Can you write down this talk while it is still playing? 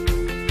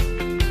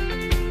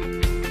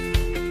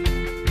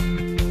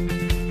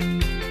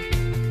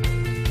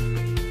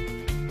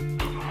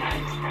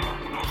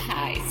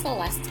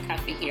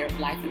Murphy here of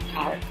Life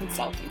Empowered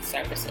Consulting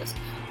Services,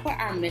 where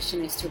our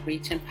mission is to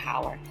reach,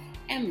 empower,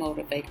 and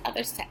motivate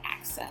others to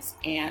access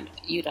and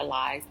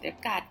utilize their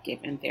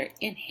God-given, their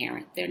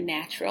inherent, their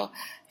natural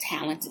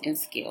talents and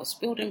skills,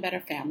 building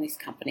better families,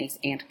 companies,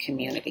 and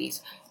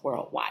communities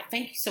worldwide.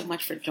 Thank you so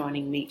much for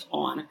joining me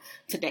on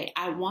today.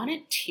 I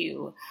wanted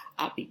to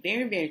be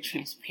very, very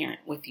transparent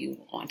with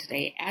you on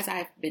today. As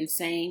I've been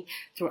saying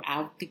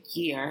throughout the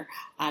year,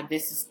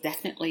 this is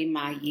definitely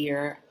my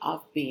year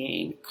of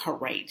being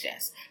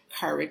courageous.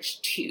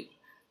 Courage to.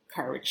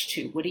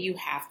 What do you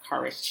have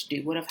courage to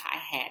do? What have I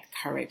had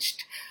courage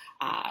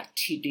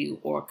to do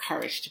or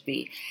courage to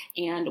be?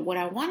 And what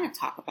I want to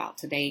talk about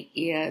today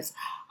is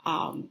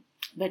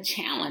the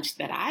challenge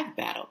that I've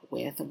battled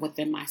with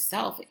within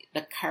myself,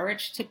 the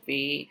courage to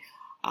be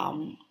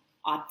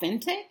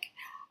authentic.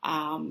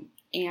 And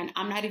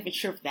I'm not even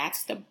sure if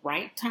that's the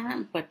right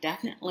term, but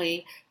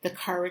definitely the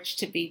courage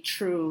to be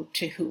true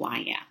to who I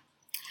am.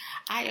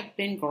 I have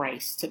been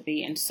graced to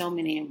be in so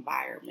many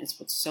environments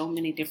with so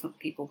many different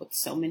people with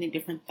so many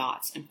different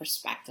thoughts and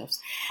perspectives.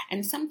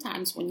 And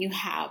sometimes when you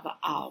have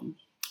all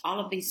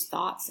of these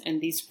thoughts and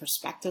these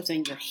perspectives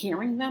and you're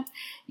hearing them,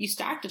 you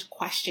start to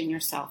question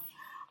yourself,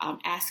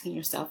 asking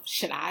yourself,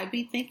 should I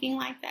be thinking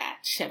like that?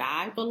 Should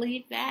I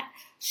believe that?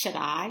 Should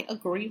I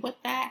agree with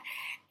that?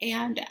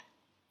 And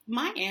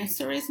my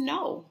answer is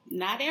no,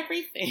 not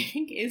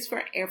everything is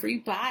for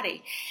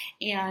everybody.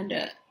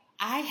 And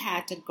I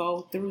had to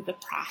go through the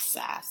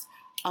process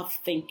of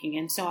thinking.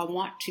 And so I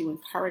want to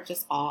encourage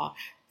us all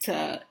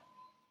to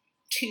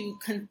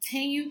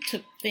continue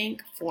to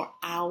think for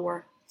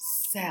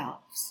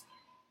ourselves.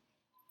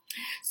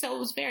 So it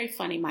was very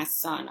funny. My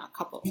son,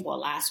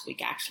 last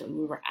week, actually,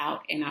 we were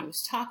out and I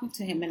was talking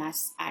to him and I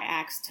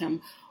asked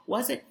him,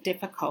 was it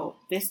difficult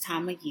this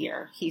time of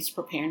year? He's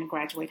preparing to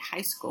graduate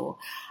high school,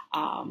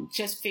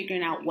 just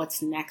figuring out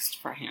what's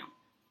next for him.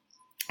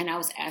 And I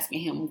was asking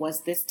him,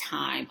 was this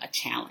time a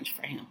challenge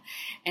for him?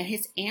 And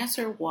his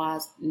answer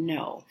was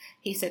no.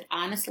 He said,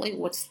 honestly,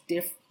 what's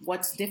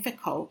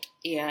difficult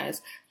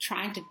is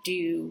trying to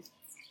do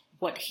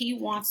what he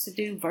wants to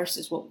do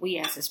versus what we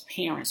as his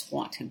parents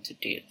want him to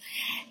do.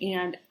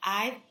 And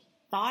I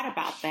thought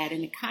about that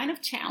and it kind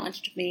of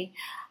challenged me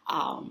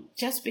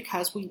just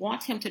because we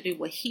want him to do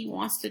what he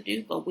wants to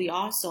do, but we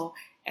also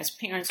as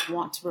parents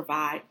want to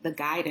provide the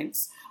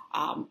guidance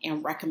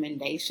and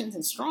recommendations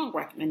and strong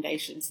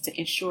recommendations to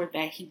ensure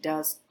that he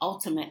does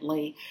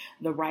ultimately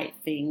the right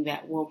thing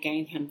that will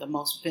gain him the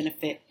most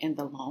benefit in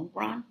the long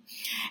run.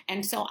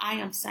 And so I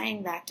am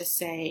saying that to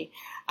say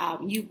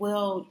you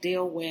will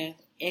deal with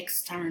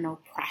external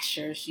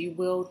pressures. You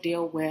will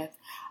deal with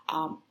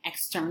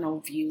external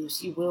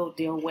views. You will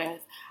deal with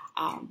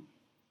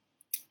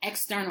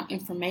external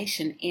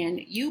information, and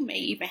you may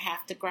even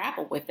have to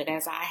grapple with it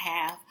as I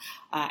have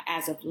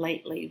as of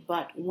lately.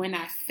 But when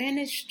I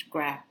finished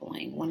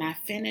grappling, when I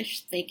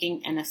finished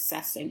thinking and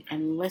assessing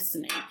and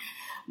listening,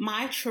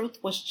 my truth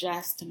was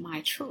just my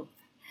truth.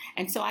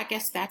 And so I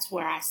guess that's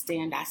where I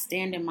stand. I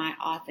stand in my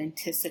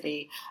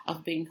authenticity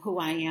of being who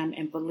I am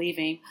and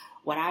believing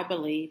what I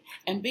believe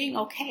and being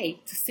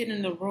okay to sit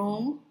in the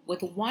room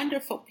with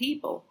wonderful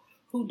people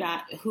who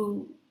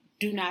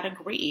do not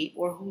agree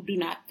or who do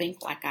not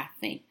think like I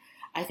think.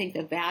 I think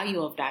the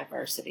value of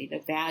diversity, the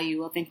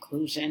value of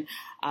inclusion,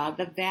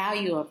 the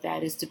value of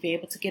that is to be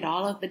able to get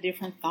all of the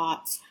different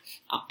thoughts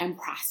and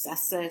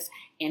processes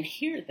and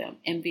hear them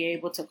and be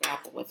able to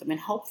grapple with them. And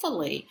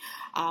hopefully,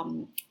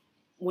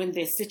 when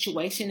this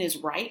situation is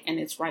right and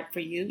it's right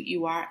for you,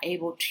 you are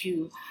able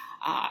to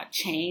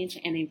change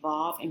and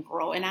evolve and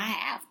grow. And I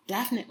have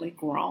definitely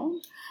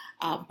grown,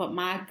 but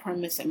my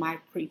premise and my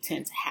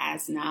pretense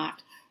has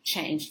not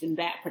changed in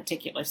that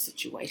particular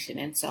situation.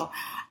 And so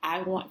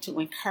I want to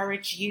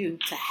encourage you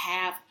to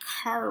have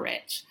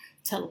courage,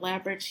 to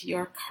leverage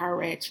your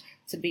courage,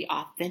 to be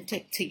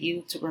authentic to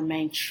you, to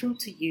remain true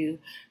to you,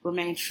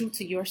 remain true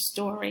to your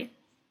story.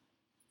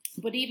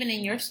 But even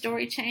in your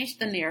story, change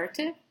the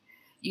narrative.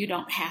 You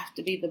don't have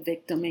to be the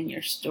victim in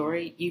your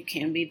story. You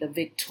can be the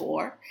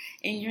victor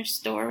in your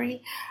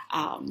story.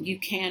 You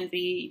can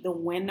be the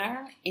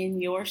winner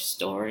in your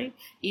story,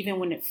 even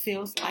when it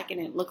feels like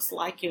and it looks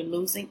like you're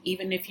losing.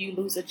 Even if you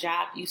lose a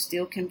job, you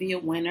still can be a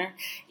winner.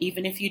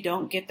 Even if you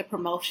don't get the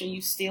promotion,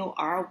 you still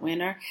are a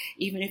winner.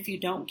 Even if you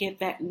don't get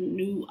that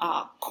new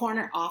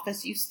corner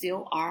office, you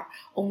still are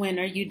a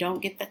winner. You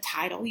don't get the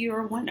title,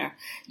 you're a winner.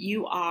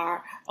 You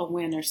are a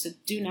winner. So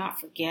do not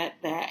forget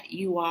that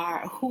you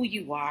are who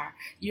you are.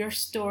 Your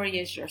story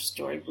is your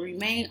story.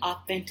 Remain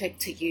authentic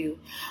to you.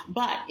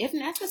 But if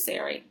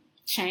necessary,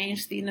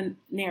 change the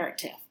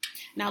narrative.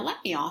 Now,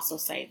 let me also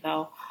say,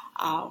 though,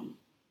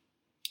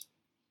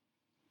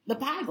 the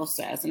Bible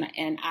says,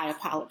 and I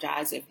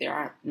apologize if there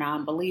are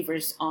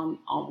non-believers on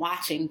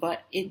watching,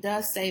 but it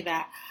does say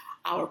that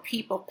our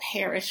people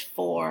perish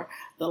for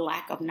the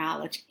lack of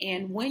knowledge.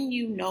 And when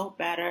you know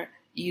better,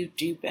 you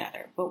do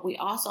better. But we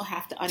also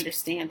have to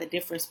understand the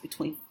difference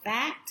between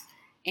fact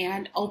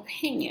and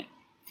opinion.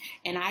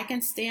 And I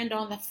can stand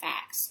on the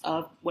facts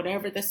of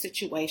whatever the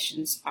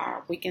situations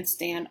are. We can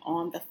stand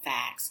on the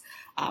facts.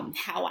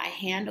 How I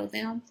handle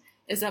them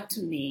is up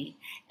to me.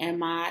 And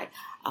my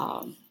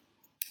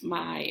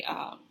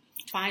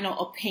final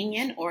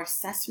opinion or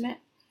assessment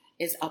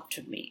is up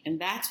to me. And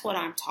that's what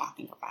I'm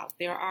talking about.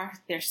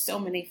 There's so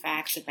many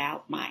facts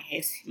about my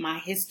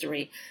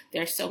history.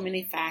 There's so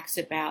many facts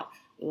about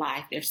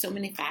life. There's so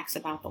many facts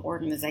about the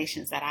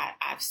organizations that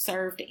I've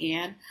served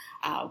in.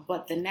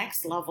 But the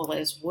next level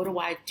is, what do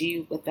I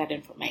do with that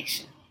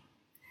information?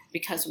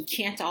 Because we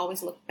can't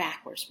always look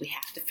backwards. We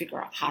have to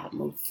figure out how to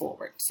move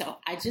forward. So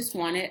I just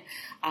wanted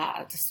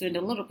to spend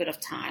a little bit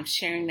of time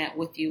sharing that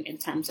with you in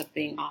terms of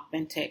being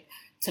authentic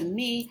to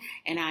me.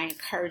 And I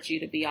encourage you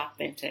to be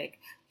authentic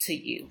to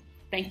you.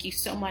 Thank you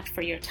so much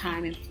for your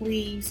time. And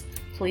please,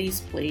 please,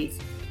 please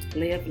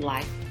live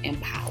life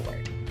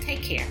empowered.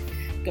 Take care.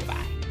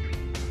 Goodbye.